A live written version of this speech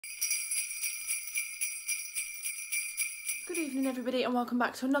Good evening everybody and welcome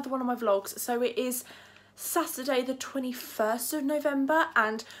back to another one of my vlogs. So it is Saturday the 21st of November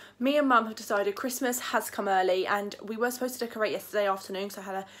and me and Mum have decided Christmas has come early, and we were supposed to decorate yesterday afternoon because I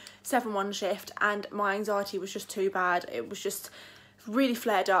had a 7-1 shift and my anxiety was just too bad. It was just really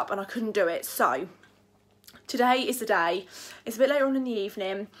flared up and I couldn't do it. So today is the day. It's a bit later on in the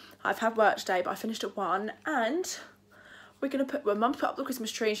evening. I've had work today but I finished at 1 and we're going to Mum's put up the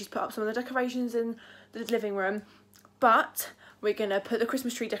Christmas tree and she's put up some of the decorations in the living room. But we're going to put the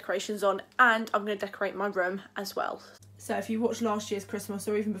Christmas tree decorations on and I'm going to decorate my room as well. So if you watched last year's Christmas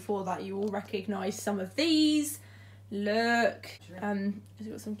or even before that, you will recognise some of these. Look, we've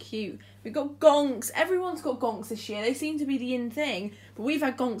got some cute, we've got gonks. Everyone's got gonks this year. They seem to be the in thing, but we've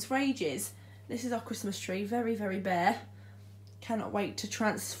had gonks for ages. This is our Christmas tree, very, very bare. Cannot wait to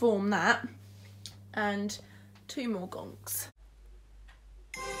transform that. And 2 more gonks.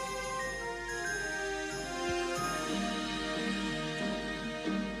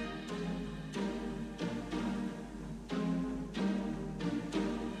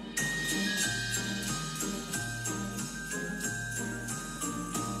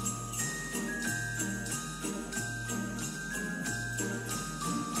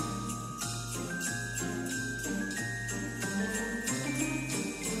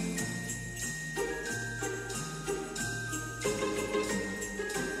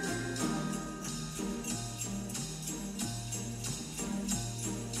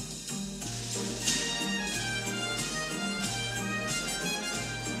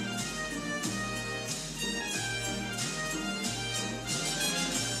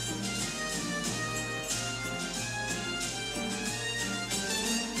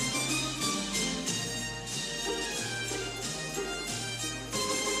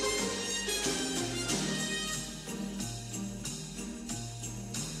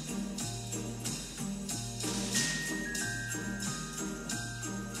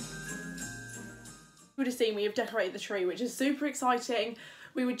 You would have seen we have decorated the tree, which is super exciting.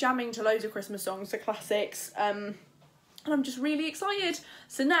 We were jamming to loads of Christmas songs, the classics, and I'm just really excited.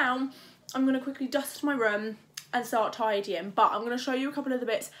 So now I'm going to quickly dust my room and start tidying, but I'm going to show you a couple of the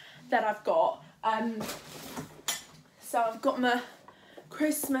bits that I've got. So I've got my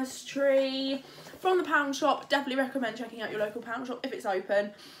Christmas tree from the pound shop. Definitely recommend checking out your local pound shop if it's open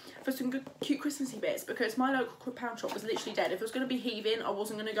for some good, cute Christmassy bits, because my local pound shop was literally dead. If it was going to be heaving, I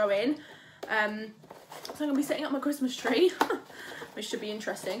wasn't going to go in. So I'm going to be setting up my Christmas tree, which should be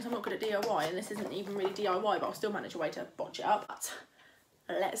interesting, because I'm not good at DIY, and this isn't even really DIY, but I'll still manage a way to botch it up. But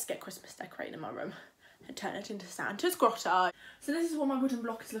let's get Christmas decorating in my room and turn it into Santa's grotto. So this is what my wooden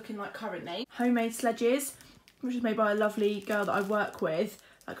block is looking like currently. Homemade sledges, which is made by a lovely girl that I work with.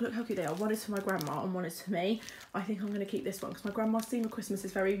 Like, look how cute they are. One is for my grandma and one is for me. I think I'm going to keep this one because my grandma's theme of Christmas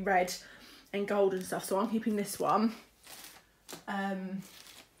is very red and gold and stuff, so I'm keeping this one.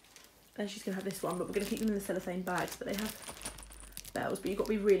 Then she's going to have this one, but we're going to keep them in the cellophane bags, but they have bells, but you've got to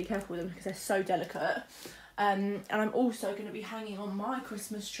be really careful with them because they're so delicate. And I'm also going to be hanging on my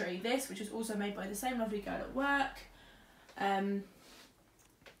Christmas tree this, which is also made by the same lovely girl at work. It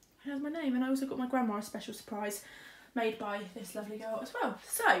has my name, and I also got my grandma a special surprise made by this lovely girl as well.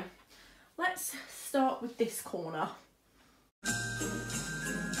 So let's start with this corner.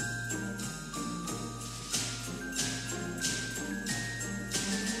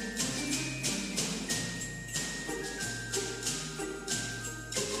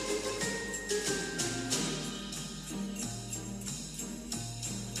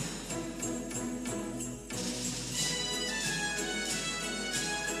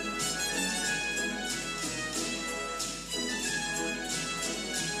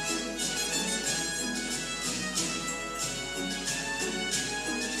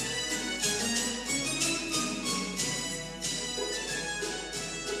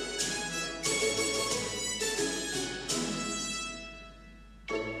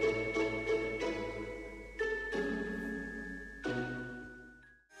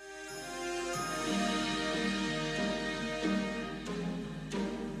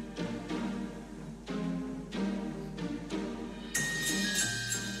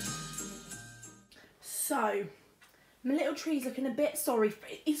 So, my little tree's looking a bit sorry.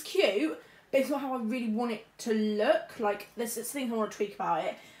 It's cute, but it's not how I really want it to look. Like, there's things I want to tweak about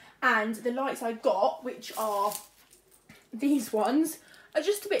it. And the lights I got, which are these ones, are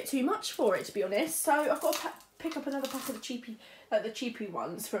just a bit too much for it, to be honest. So I've got to pick up another pack of the cheapy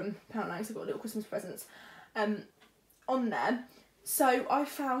ones from Poundland. I've got little Christmas presents on there. So I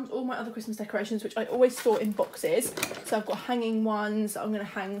found all my other Christmas decorations, which I always store in boxes. So I've got hanging ones that I'm going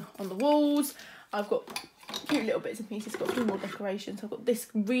to hang on the walls. I've got cute little bits and pieces. Got a few more decorations. I've got this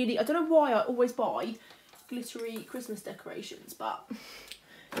really, I don't know why I always buy glittery Christmas decorations, but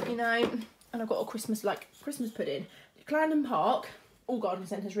you know, and I've got a Christmas pudding. Clarendon Park, all garden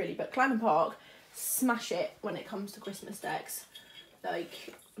centres really, but Clarendon Park, smash it when it comes to Christmas decks.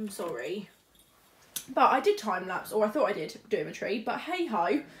 Like, I'm sorry. But I did time lapse, or I thought I did, doing a tree, but hey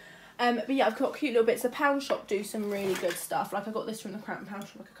ho. But yeah, I've got cute little bits. The pound shop do some really good stuff. Like I got this from the Clarendon pound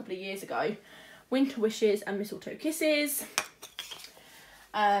shop like a couple of years ago. Winter wishes and mistletoe kisses.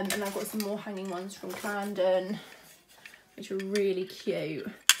 And I've got some more hanging ones from Clarendon, which are really cute.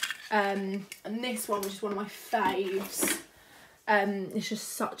 And this one, which is one of my faves. It's just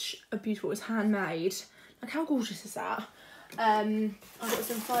such a beautiful, it's handmade. Like, how gorgeous is that? I've got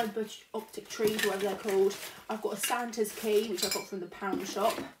some fibre optic trees, whatever they're called. I've got a Santa's key, which I got from the pound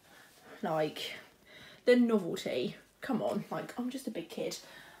shop. Like, the novelty. Come on, like, I'm just a big kid.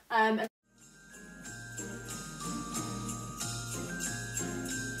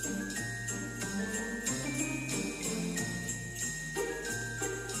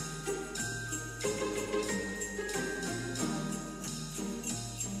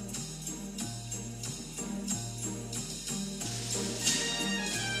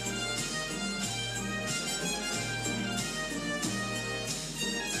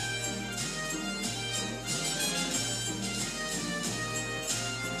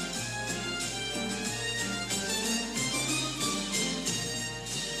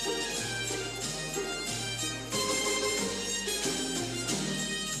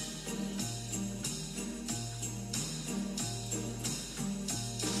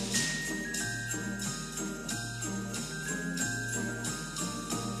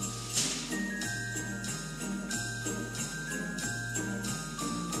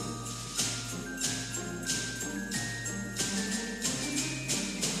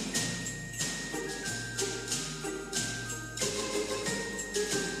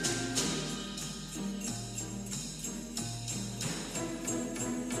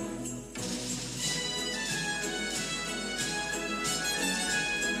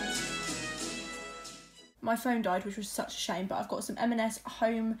 My phone died, which was such a shame, but I've got some M&S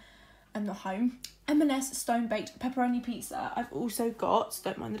M&S stone baked pepperoni pizza. I've also got,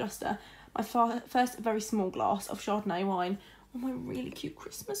 don't mind the duster, my first very small glass of Chardonnay wine on my really cute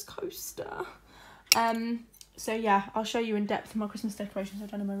Christmas coaster. So yeah, I'll show you in depth my Christmas decorations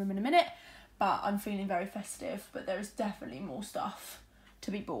I've done in my room in a minute, but I'm feeling very festive, but there is definitely more stuff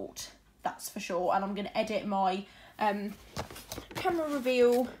to be bought, that's for sure. And I'm going to edit my camera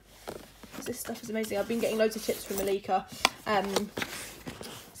reveal. This stuff is amazing. I've been getting loads of tips from Malika,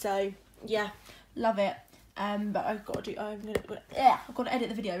 so yeah, love it. But I've got to edit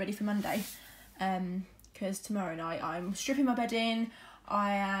the video ready for Monday, because tomorrow night I'm stripping my bed in,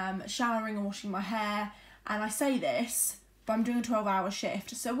 I am showering and washing my hair, and I say this, but I'm doing a 12-hour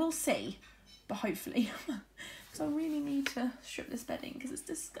shift, so we'll see, but hopefully, because I really need to strip this bedding because it's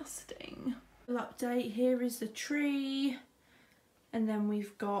disgusting. Update, here is the tree, and then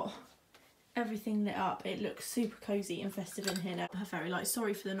we've got everything lit up. It looks super cosy and festive in here now. Her fairy lights,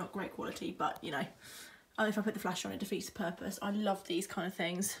 sorry for the not great quality, but you know, if I put the flash on, it defeats the purpose. I love these kind of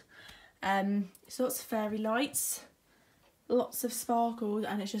things. So lots of fairy lights, lots of sparkles,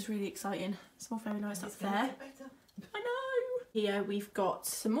 and it's just really exciting. Some more fairy lights up there. I know. Here we've got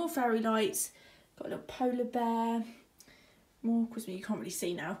some more fairy lights. Got a little polar bear. More Christmas. You can't really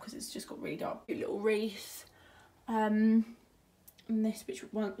see now because it's just got really dark. Cute little wreath. And this, which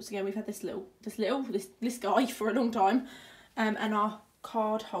once again we've had this guy for a long time, and our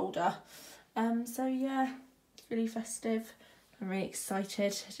card holder. So yeah, it's really festive. I'm really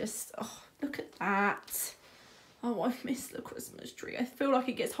excited. Just, oh, look at that. Oh, I miss the Christmas tree. I feel like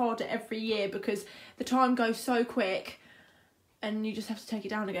it gets harder every year because the time goes so quick and you just have to take it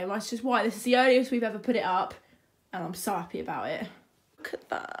down again. That's just why this is the earliest we've ever put it up, and I'm so happy about it. Look at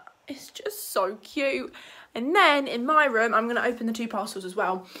that. It's just so cute. And then in my room, I'm going to open the 2 parcels as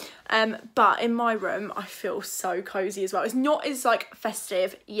well. But in my room, I feel so cosy as well. It's not as like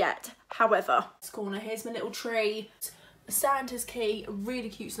festive yet. However, this corner, here's my little tree. A Santa's key, a really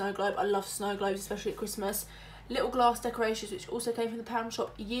cute snow globe. I love snow globes, especially at Christmas. Little glass decorations, which also came from the pound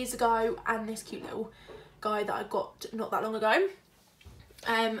shop years ago. And this cute little guy that I got not that long ago.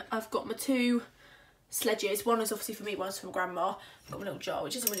 I've got my 2 sledges. One is obviously for me, one's for my grandma. I've got my little jar,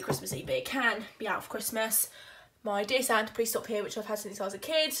 which isn't really Christmassy, but it can be out for Christmas. My Dear Santa, Please Stop Here, which I've had since I was a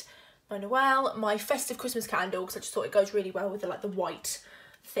kid. My Noel. My festive Christmas candle, because I just thought it goes really well with the white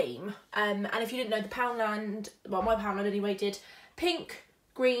theme. And if you didn't know, the Poundland, well, my Poundland anyway, did pink,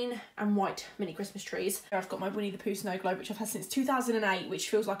 green and white mini Christmas trees. I've got my Winnie the Pooh snow globe, which I've had since 2008, which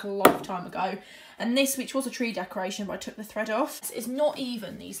feels like a lifetime ago. And this, which was a tree decoration, but I took the thread off. It's not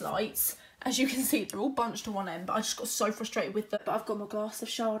even, these lights. As you can see, they're all bunched to one end, but I just got so frustrated with them. But I've got my glass of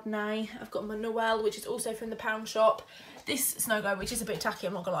Chardonnay, I've got my Noel, which is also from the pound shop. This Snow Globe, which is a bit tacky,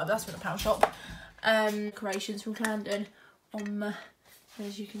 I'm not gonna lie, but that's from the pound shop. Decorations from Clarendon on the,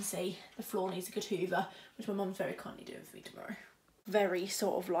 as you can see, the floor needs a good hoover, which my mum's very kindly doing for me tomorrow. Very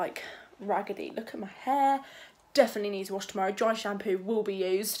sort of like raggedy. Look at my hair. Definitely needs to wash tomorrow. Dry shampoo will be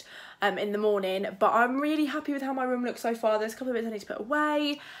used in the morning, but I'm really happy with how my room looks so far. There's a couple of bits I need to put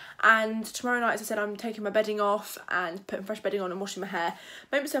away, and tomorrow night, as I said, I'm taking my bedding off and putting fresh bedding on and washing my hair.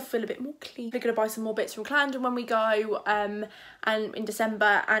 Make myself feel a bit more clean. We're going to buy some more bits from Clarendon when we go, and in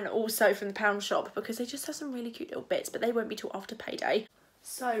December, and also from the pound shop, because they just have some really cute little bits, but they won't be till after payday.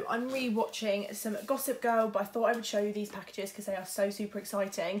 So I'm re-watching some Gossip Girl, but I thought I would show you these packages because they are so super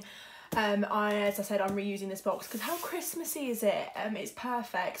exciting. As I said, I'm reusing this box because how Christmassy is it? It's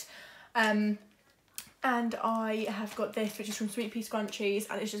perfect. And I have got this, which is from Sweet Pea Scrunchies,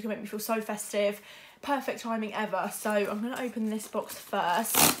 and it's just gonna make me feel so festive. Perfect timing ever. So I'm gonna open this box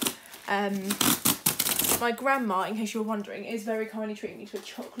first. My grandma, in case you're wondering, is very kindly treating me to a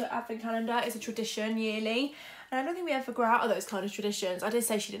chocolate advent calendar. It's a tradition yearly, and I don't think we ever grow out of those kind of traditions. I did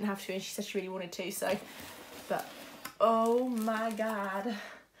say she didn't have to, and she said she really wanted to, so, but oh my God.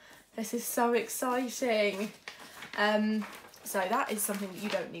 This is so exciting. So that is something that you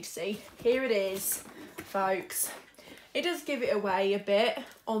don't need to see. Here it is, folks. It does give it away a bit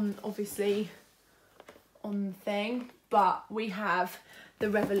on, obviously, on the thing, but we have the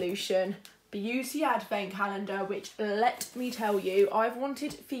Revolution Beauty Advent Calendar, which, let me tell you, I've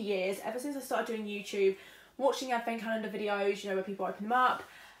wanted for years, ever since I started doing YouTube, watching Advent Calendar videos, you know, where people open them up.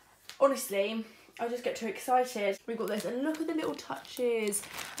 Honestly, I just get too excited. We've got this, and look at the little touches.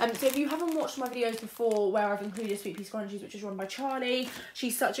 So if you haven't watched my videos before where I've included Sweet Pea Scrunchies, which is run by Charlie,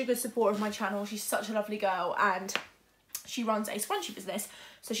 she's such a good supporter of my channel. She's such a lovely girl, and she runs a scrunchie business.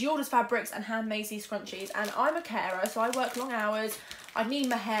 So she orders fabrics and handmakes these scrunchies, and I'm a carer, so I work long hours. I need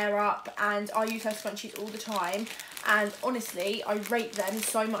my hair up, and I use her scrunchies all the time. And honestly, I rate them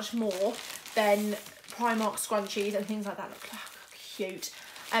so much more than Primark scrunchies and things like that. Look how cute.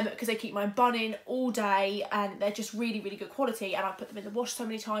 Because they keep my bun in all day, and they're just really, really good quality, and I put them in the wash so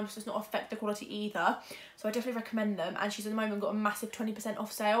many times so it does not affect the quality either. So I definitely recommend them, and she's at the moment got a massive 20%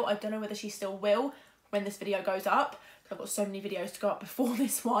 off sale. I don't know whether she still will when this video goes up, because I've got so many videos to go up before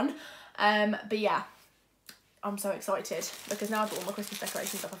this one. But yeah, I'm so excited because now I've got all my Christmas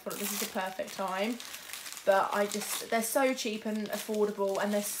decorations up. I feel like this is the perfect time. But they're so cheap and affordable,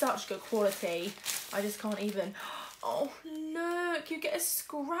 and they're such good quality. I just can't even. Oh, look, you get a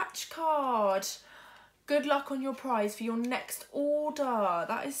scratch card. Good luck on your prize for your next order.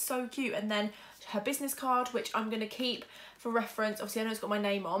 That is so cute. And then her business card, which I'm going to keep for reference. Obviously, I know it's got my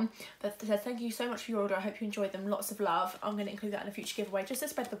name on, but it says, thank you so much for your order. I hope you enjoyed them. Lots of love. I'm going to include that in a future giveaway just to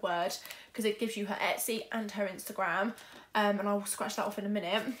spread the word, because it gives you her Etsy and her Instagram. And I'll scratch that off in a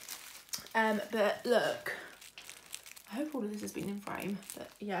minute. But look, I hope all of this has been in frame. But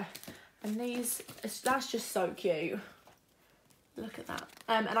yeah. And that's just so cute. Look at that.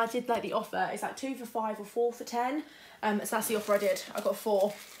 And I did like the offer. It's like 2 for 5 or 4 for 10. So that's the offer I did. I got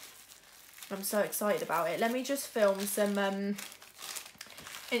 4. I'm so excited about it. Let me just film some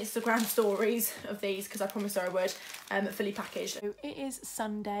Instagram stories of these, because I promised her I would, fully packaged. So it is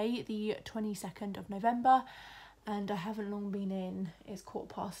Sunday, the 22nd of November. And I haven't long been in. It's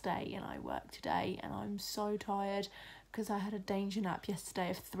 8:15 and I work today, and I'm so tired because I had a danger nap yesterday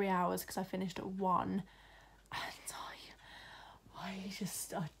of 3 hours because I finished at 1, and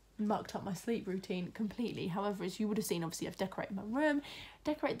I mucked up my sleep routine completely. However, as you would have seen, obviously I've decorated my room,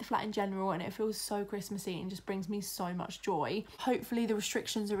 decorated the flat in general, and it feels so Christmassy and just brings me so much joy. Hopefully the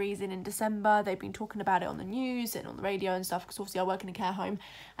restrictions are easing in December. They've been talking about it on the news and on the radio and stuff, because obviously I work in a care home,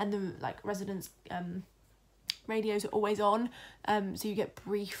 and the residents radios are always on, so you get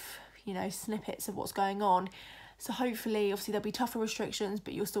brief, snippets of what's going on. So hopefully, obviously there'll be tougher restrictions,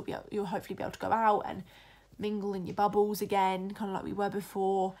 but you'll hopefully be able to go out and mingle in your bubbles again, kind of like we were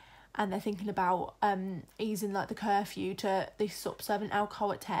before. And they're thinking about easing the curfew to, they stop serving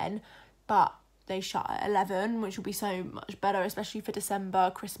alcohol at 10, but they shut at 11, which will be so much better, especially for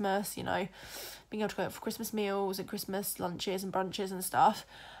December, Christmas, being able to go out for Christmas meals and Christmas lunches and brunches and stuff.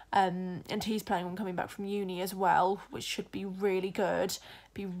 And he's planning on coming back from uni as well, which should be really good.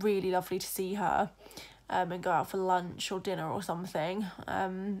 Be really lovely to see her and go out for lunch or dinner or something.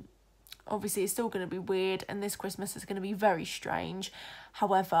 Obviously it's still going to be weird, and this Christmas is going to be very strange.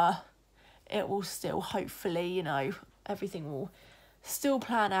 However, it will still, hopefully, everything will still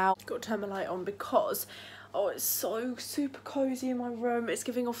plan out. Got to turn my light on because it's so super cozy in my room. It's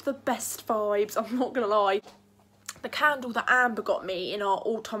giving off the best vibes, I'm not gonna lie. the candle that Amber got me in our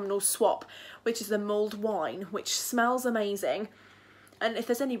autumnal swap, which is the mulled wine, which smells amazing. And if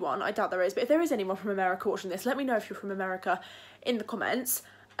there's anyone, I doubt there is, but if there is anyone from America watching this, let me know if you're from America in the comments.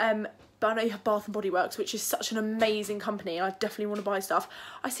 But I know you have Bath and Body Works, which is such an amazing company. I definitely want to buy stuff.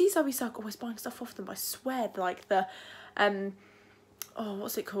 I see Zoe Suck always buying stuff off them, but I swear, like the, oh,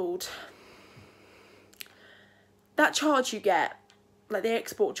 what's it called? That charge you get, like the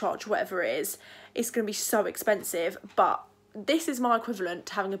export charge, whatever it is going to be so expensive. But this is my equivalent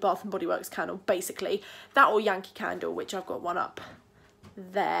to having a Bath and Body Works candle, basically. That or Yankee Candle, which I've got one up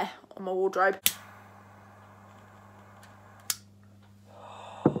there on my wardrobe.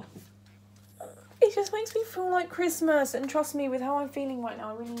 It just makes me feel like Christmas, and trust me, with how I'm feeling right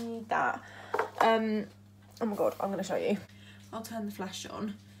now, I really need that. Oh my god, I'm going to show you. I'll turn the flash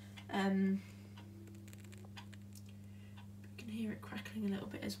on. You can hear it crackling a little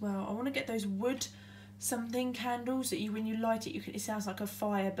bit as well. I want to get those wood something candles that you, when you light it, it sounds like a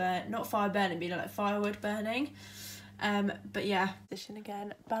fire burn, not fire burning, but like firewood burning. But yeah, position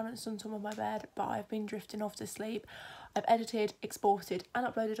again, balanced on top of my bed, but I've been drifting off to sleep. I've edited, exported and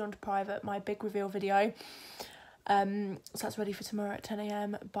uploaded onto private my big reveal video. So that's ready for tomorrow at 10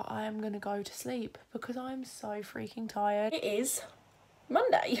 AM, but I am going to go to sleep because I'm so freaking tired. It is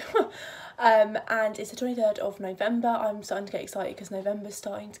Monday and it's the 23rd of November. I'm starting to get excited because November's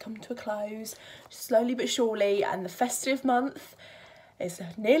starting to come to a close slowly but surely, and the festive month is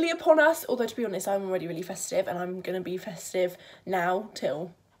nearly upon us, although to be honest I'm already really festive, and I'm going to be festive now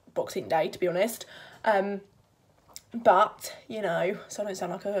till Boxing Day, to be honest. But, you know, so I don't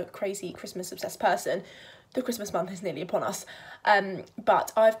sound like a crazy Christmas obsessed person, the Christmas month is nearly upon us.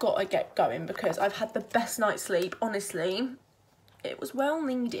 But I've got to get going because I've had the best night's sleep, honestly. It was well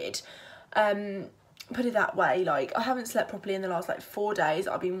needed. Put it that way, like I haven't slept properly in the last like 4 days.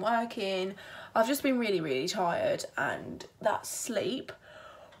 I've been working, I've just been really tired, and that sleep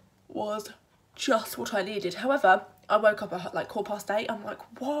was just what I needed. However, I woke up at like 8:15. I'm like,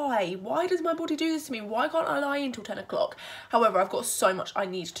 why does my body do this to me? Why can't I lie until 10 o'clock? However, I've got so much I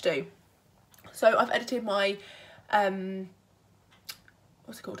need to do. So I've edited my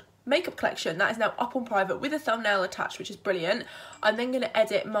what's it called, makeup collection. That is now up on private with a thumbnail attached, which is brilliant. I'm then going to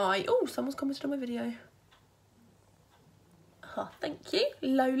edit my, oh, someone's commented on my video. Oh, thank you,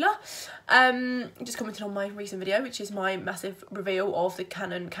 Lola. Just commented on my recent video, which is my massive reveal of the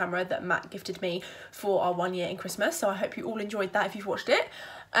Canon camera that Matt gifted me for our 1 year in Christmas. So I hope you all enjoyed that if you've watched it.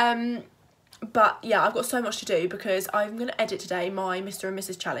 But yeah, I've got so much to do because I'm going to edit today my Mr. and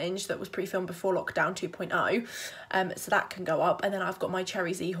Mrs. challenge that was pre-filmed before lockdown 2.0. So that can go up. And then I've got my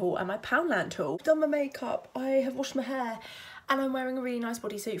Cherry Z haul and my Poundland haul. I've done my makeup, I have washed my hair, and I'm wearing a really nice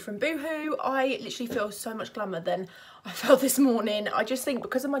bodysuit from Boohoo. I literally feel so much glamour than I felt this morning. I just think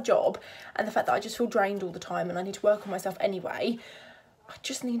because of my job and the fact that I just feel drained all the time and I need to work on myself anyway, I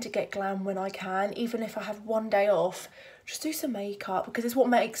just need to get glam when I can. Even if I have 1 day off, just do some makeup because it's what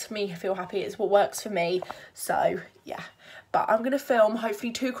makes me feel happy. It's what works for me. So yeah, but I'm going to film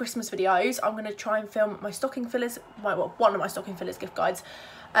hopefully 2 Christmas videos. I'm going to try and film my stocking fillers, well, one of my stocking fillers gift guides,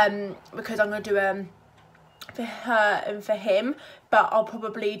 because I'm going to do for her and for him, but I'll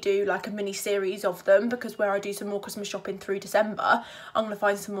probably do like a mini series of them because where I do some more Christmas shopping through December, I'm going to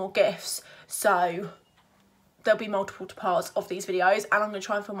find some more gifts. So there'll be multiple parts of these videos, and I'm going to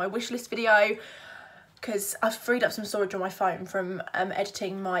try and film my wish list video because I've freed up some storage on my phone from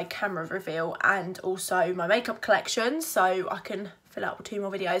editing my camera reveal and also my makeup collection, so I can fill out with 2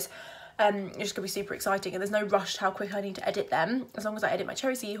 more videos. It's just going to be super exciting, and there's no rush to how quick I need to edit them. As long as I edit my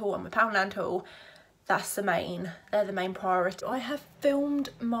Cherry Z haul and my Poundland haul, they're the main priority. I have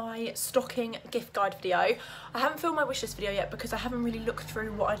filmed my stocking gift guide video. I haven't filmed my wishlist video yet because I haven't really looked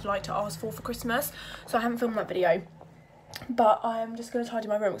through what I'd like to ask for Christmas, so I haven't filmed that video. But I'm just going to tidy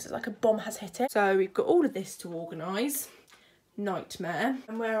my room because it's like a bomb has hit it. So we've got all of this to organise. Nightmare.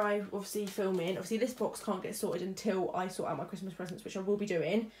 And where I obviously film in, obviously this box can't get sorted until I sort out my Christmas presents, which I will be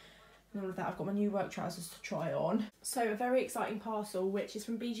doing. And all of that, I've got my new work trousers to try on. So a very exciting parcel, which is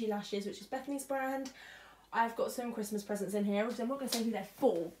from BG Lashes, which is Bethany's brand. I've got some Christmas presents in here. Obviously, I'm not going to say who they're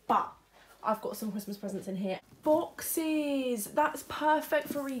for, but I've got some Christmas presents in here. Boxes! That's perfect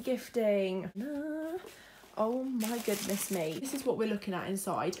for re-gifting. Oh my goodness me. This is what we're looking at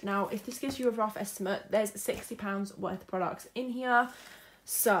inside. Now, if this gives you a rough estimate, there's £60 worth of products in here.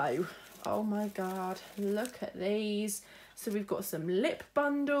 So, oh my god, look at these. So we've got some lip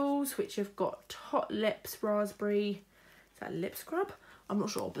bundles, which have got Hot Lips Raspberry. Is that lip scrub? I'm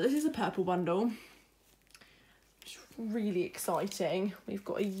not sure, but this is a purple bundle. It's really exciting. We've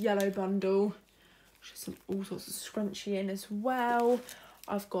got a yellow bundle, which has some all sorts of scrunchie in as well.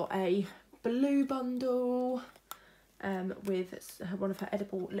 I've got a blue bundle. with one of her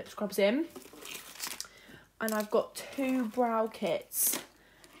edible lip scrubs in. And I've got 2 brow kits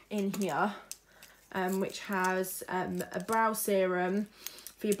in here, which has a brow serum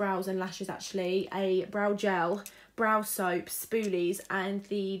for your brows and lashes actually, a brow gel, brow soap, spoolies, and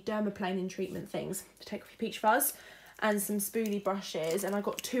the dermaplaning treatment things to take off your peach fuzz, and some spoolie brushes. And I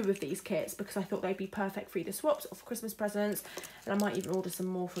got 2 of these kits because I thought they'd be perfect for either swaps or for Christmas presents, and I might even order some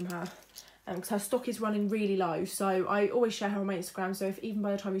more from her because her stock is running really low. So I always share her on my Instagram, so if even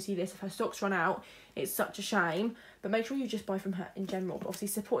by the time you see this, if her stock's run out, it's such a shame. But make sure you just buy from her in general. But obviously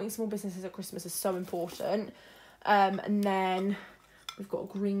supporting small businesses at Christmas is so important. And then we've got a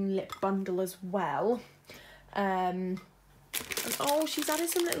green lip bundle as well. And oh, she's added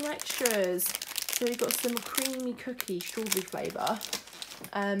some little extras. So we've got some creamy cookie strawberry flavour.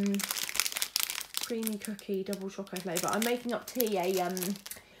 Creamy cookie double chocolate flavour. I'm making up tea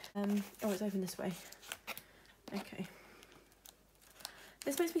oh, it's open this way. Okay.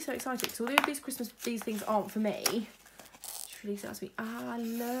 This makes me so excited because although these things aren't for me, it's really exciting me. Ah,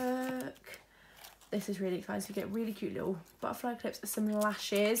 look. This is really exciting. So you get really cute little butterfly clips, some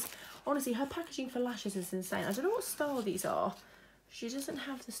lashes. Honestly, her packaging for lashes is insane. I don't know what style these are. She doesn't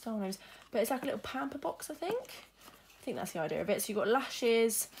have the style names, but it's like a little pamper box, I think. I think that's the idea of it. So you've got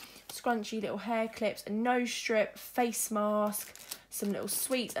lashes, scrunchy little hair clips, a nose strip, face mask, some little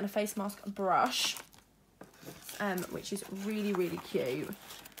sweets, and a face mask brush, which is really, really cute.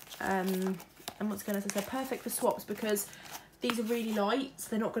 And once again, as I said, perfect for swaps because these are really light, so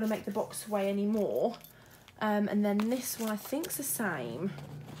they're not going to make the box weigh anymore. And then this one, I think, is the same.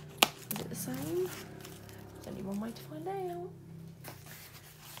 Is it the same? There's only one way to find out.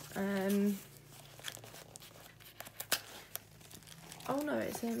 Oh no,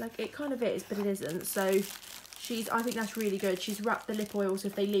 it's like, it kind of is, but it isn't. So I think that's really good. She's wrapped the lip oils, so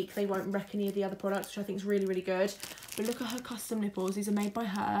if they leak, they won't wreck any of the other products, which I think is really, really good. But look at her custom lip oils. These are made by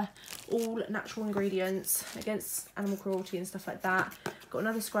her, all natural ingredients, against animal cruelty and stuff like that. Got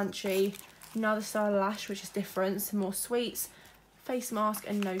another scrunchie, another style of lash, which is different, some more sweets, face mask,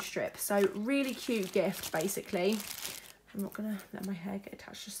 and nose strip. So really cute gift, basically. I'm not gonna let my hair get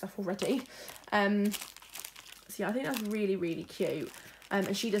attached to stuff already. So yeah, I think that's really, really cute.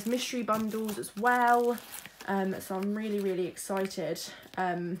 And she does mystery bundles as well. So I'm really, really excited.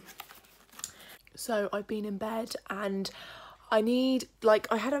 So I've been in bed and I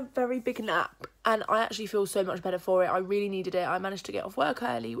had a very big nap and I actually feel so much better for it. I really needed it. I managed to get off work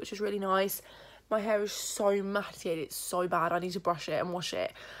early, which was really nice. My hair is so matted, it's so bad. I need to brush it and wash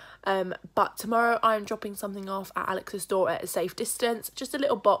it. But tomorrow I'm dropping something off at Alex's door at a safe distance, just a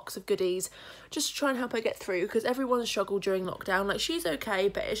little box of goodies, just to try and help her get through, because everyone's struggled during lockdown. Like, she's okay,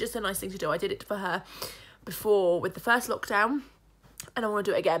 but it's just a nice thing to do. I did it for her before with the first lockdown, and I want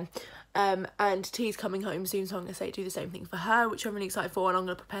to do it again. And T's coming home soon, so I'm going to say do the same thing for her, which I'm really excited for, and I'm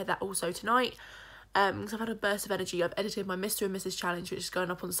going to prepare that also tonight. Because I've had a burst of energy. I've edited my Mr. and Mrs. challenge, which is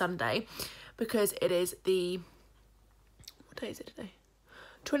going up on Sunday, because it is the, what day is it today?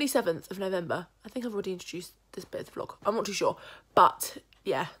 27th of November. I think I've already introduced this bit of the vlog. I'm not too sure. But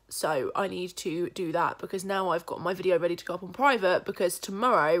yeah, so I need to do that because now I've got my video ready to go up on private, because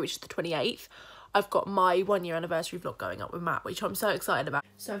tomorrow, which is the 28th, I've got my 1-year anniversary vlog going up with Matt, which I'm so excited about.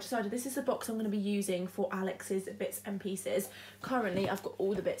 So I've decided this is the box I'm going to be using for Alex's bits and pieces. Currently, I've got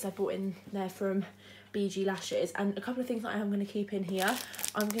all the bits I bought in there from BG Lashes, and a couple of things that I am going to keep in here.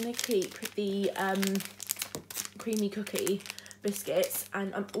 I'm going to keep the creamy cookie biscuits,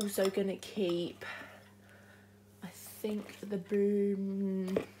 and I'm also going to keep, I think, the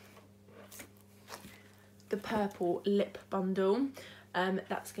purple lip bundle.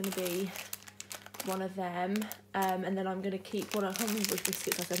 That's going to be one of them, and then I'm going to keep one. I can't remember which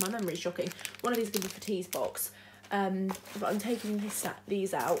biscuits I said, my memory is shocking. One of these is going to be for T's box, but I'm taking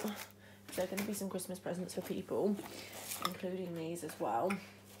these out. There are going to be some Christmas presents for people, including these as well.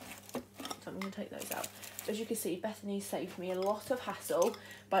 So I'm going to take those out. As you can see, Bethany saved me a lot of hassle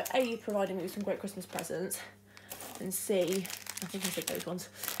by A, providing me with some great Christmas presents, and C, I think I said those ones.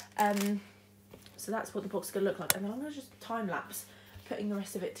 So that's what the box is going to look like, and then I'm going to just time lapse putting the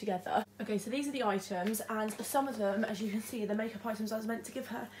rest of it together. Okay, so these are the items, and some of them, as you can see, the makeup items I was meant to give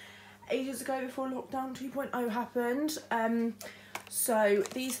her ages ago before lockdown 2.0 happened. So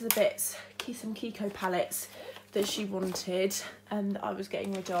these are the bits, some Kiko palettes that she wanted and that I was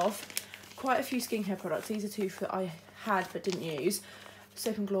getting rid of. Quite a few skincare products. These are 2 that I had but didn't use.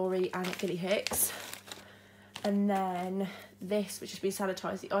 Soap and Glory and Gilly Hicks. And then this, which has been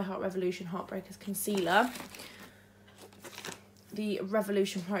sanitised, the I Heart Revolution Heartbreakers Concealer. The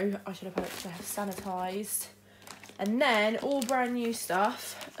Revolution Pro, I should have had it to have sanitised. And then all brand new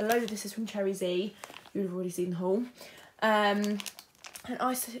stuff. A load of this is from Cherry Z. you would have already seen the haul. An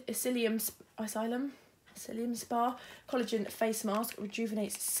Psyllium Spa collagen face mask,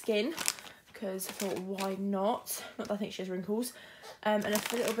 rejuvenates skin, because I thought, why not? Not that I think she has wrinkles. And a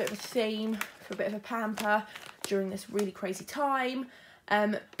little bit of a theme for a bit of a pamper during this really crazy time.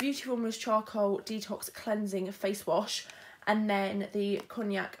 Beauty Formula's charcoal detox cleansing face wash, and then the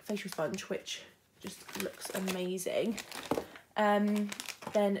cognac facial sponge, which just looks amazing.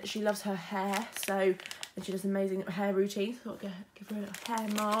 Then she loves her hair, and she does amazing hair routine, so I'll give her a little hair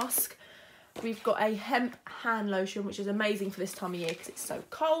mask. We've got a hemp hand lotion, which is amazing for this time of year because it's so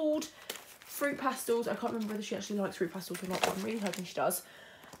cold. Fruit pastels, I can't remember whether she actually likes fruit pastels or not, but I'm really hoping she does.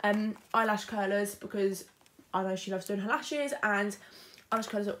 Eyelash curlers, because I know she loves doing her lashes, and eyelash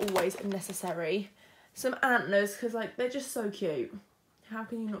curlers are always necessary. Some antlers, because like they're just so cute. How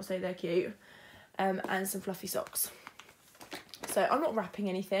can you not say they're cute? And some fluffy socks. So I'm not wrapping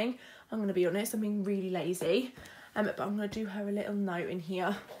anything, I'm going to be honest, I'm being really lazy. But I'm going to do her a little note in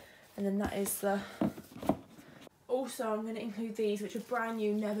here. And then that is the... Also, I'm going to include these, which are brand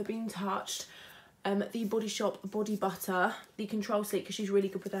new, never been touched. The Body Shop Body Butter, the Control Sleek, because she's really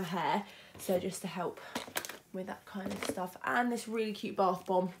good with her hair. So just to help with that kind of stuff. And this really cute bath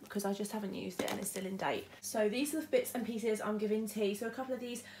bomb, because I just haven't used it and it's still in date. So these are the bits and pieces I'm giving T. So a couple of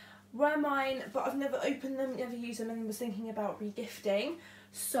these were mine, but I've never opened them, never used them, and was thinking about regifting.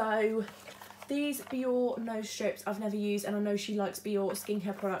 So these Biore nose strips I've never used, and I know she likes Biore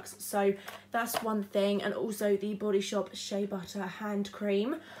skincare products, so that's one thing. And also the Body Shop Shea Butter hand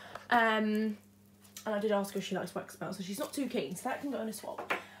cream. And I did ask her if she likes wax melt, so she's not too keen, so that can go in a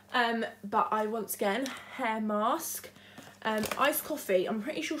swap. But I, once again, hair mask. Iced coffee, I'm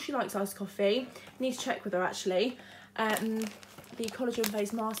pretty sure she likes iced coffee. Need to check with her actually. The collagen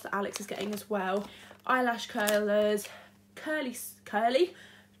face mask that Alex is getting as well. Eyelash curlers, cozy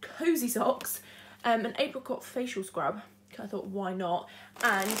socks, an apricot facial scrub. I thought, why not?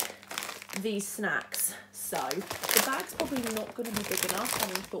 And these snacks. So the bag's probably not going to be big enough,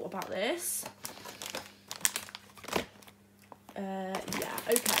 having thought about this. Yeah,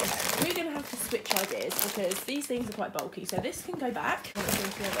 okay. We're going to have to switch ideas because these things are quite bulky. So this can go back. I'm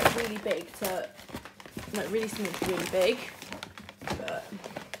going to go really big to, no, really small to really big. But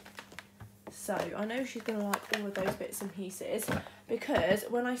so I know she's going to like all of those bits and pieces, because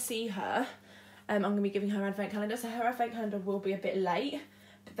when I see her, I'm going to be giving her an advent calendar. So her advent calendar will be a bit late,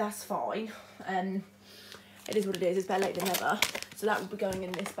 but that's fine. It is what it is. It's better late than never. So that will be going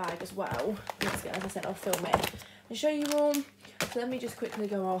in this bag as well. As I said, I'll film it and show you all. So let me just quickly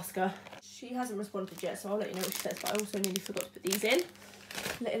go ask her. She hasn't responded yet, so I'll let you know what she says. But I also nearly forgot to put these in.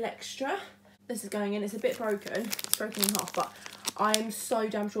 Little extra. This is going in. It's a bit broken. It's broken in half, but I am so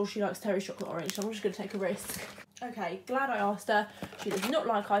damn sure she likes Terry's chocolate orange, so I'm just going to take a risk. Okay, glad I asked her. She does not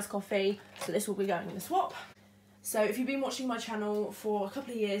like iced coffee, so this will be going in the swap. So if you've been watching my channel for a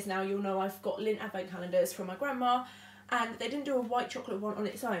couple of years now, you'll know I've got Lindt advent calendars from my grandma, and they didn't do a white chocolate one on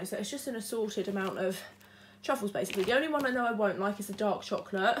its own, so it's just an assorted amount of truffles basically. The only one I know I won't like is the dark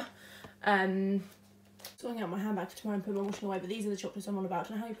chocolate. Sorting out my handbag to try and put my washing away, but these are the chocolates I'm on about. I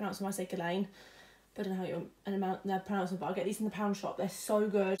don't know how you pronounce them. I say Ghislaine. I don't know how you pronounce them, but I get these in the pound shop. They're so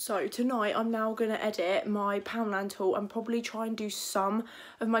good. So tonight I'm now going to edit my Poundland haul and probably try and do some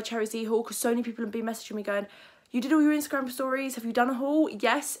of my Cherry Z haul, because so many people have been messaging me going, you did all your Instagram stories, have you done a haul?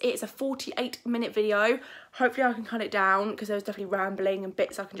 Yes, it's a 48-minute video. Hopefully I can cut it down, because there was definitely rambling and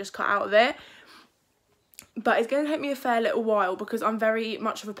bits I can just cut out of it. But it's going to take me a fair little while, because I'm very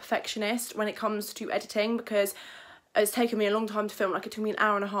much of a perfectionist when it comes to editing, because it's taken me a long time to film. Like, it took me an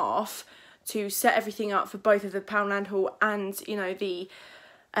hour and a half to set everything up for both of the Poundland haul and, you know, the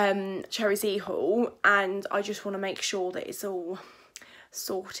Cherry Z haul, and I just want to make sure that it's all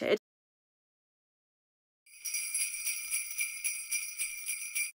sorted.